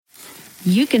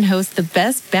you can host the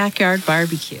best backyard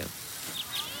barbecue.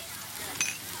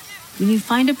 When you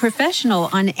find a professional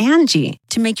on Angie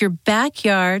to make your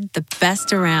backyard the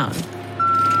best around.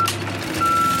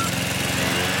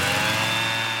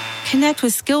 Connect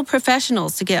with skilled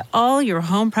professionals to get all your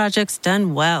home projects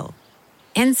done well.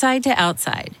 Inside to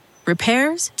outside,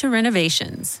 repairs to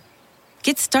renovations.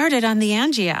 Get started on the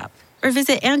Angie app or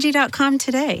visit Angie.com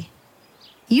today.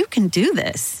 You can do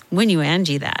this when you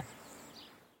Angie that.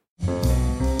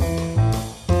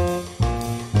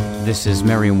 This is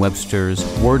Merriam-Webster's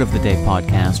Word of the Day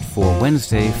podcast for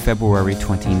Wednesday, February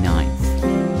 29th.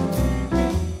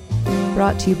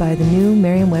 Brought to you by the new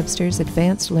Merriam-Webster's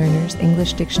Advanced Learners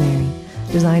English Dictionary,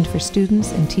 designed for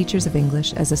students and teachers of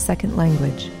English as a second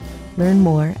language. Learn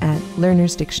more at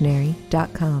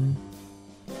learnersdictionary.com.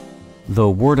 The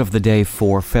word of the day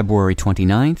for February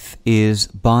 29th is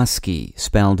bosky,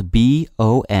 spelled B-O-S-K-Y.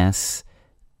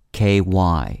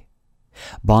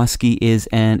 Bosky is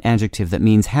an adjective that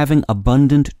means having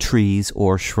abundant trees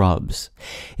or shrubs.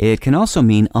 It can also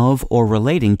mean of or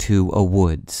relating to a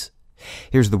woods.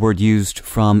 Here's the word used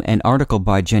from an article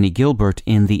by Jenny Gilbert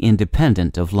in The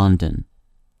Independent of London.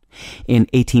 In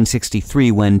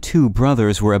 1863, when two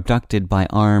brothers were abducted by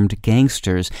armed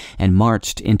gangsters and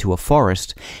marched into a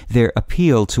forest, their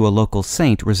appeal to a local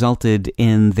saint resulted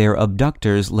in their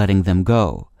abductors letting them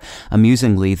go.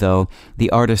 Amusingly, though, the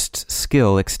artist's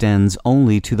skill extends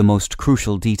only to the most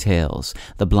crucial details: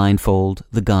 the blindfold,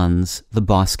 the guns, the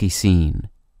bosky scene.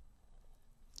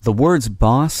 The words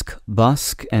bosk,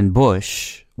 busk, and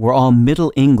bush were all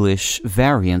Middle English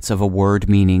variants of a word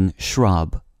meaning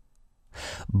shrub.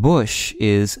 Bush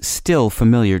is still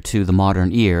familiar to the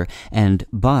modern ear, and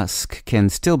busk can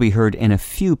still be heard in a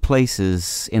few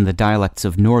places in the dialects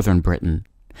of northern Britain.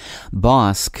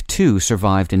 Bosk, too,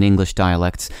 survived in English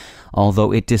dialects,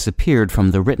 although it disappeared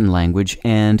from the written language,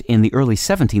 and in the early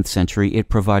 17th century it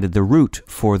provided the root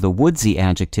for the woodsy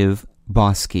adjective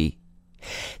bosky.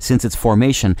 Since its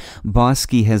formation,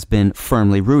 bosky has been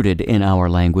firmly rooted in our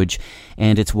language,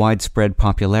 and its widespread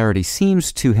popularity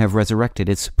seems to have resurrected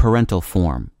its parental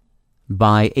form.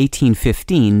 By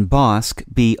 1815, bosk,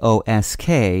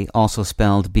 B-O-S-K, also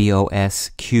spelled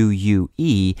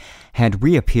B-O-S-Q-U-E, had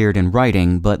reappeared in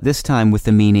writing, but this time with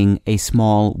the meaning a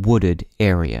small wooded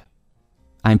area.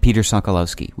 I'm Peter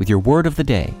Sokolowski with your Word of the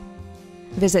Day.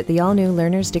 Visit the all-new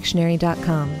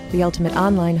learnersdictionary.com, the ultimate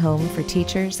online home for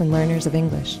teachers and learners of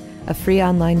English. A free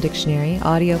online dictionary,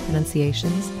 audio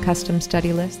pronunciations, custom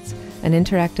study lists, and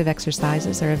interactive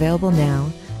exercises are available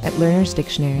now at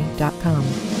learnersdictionary.com.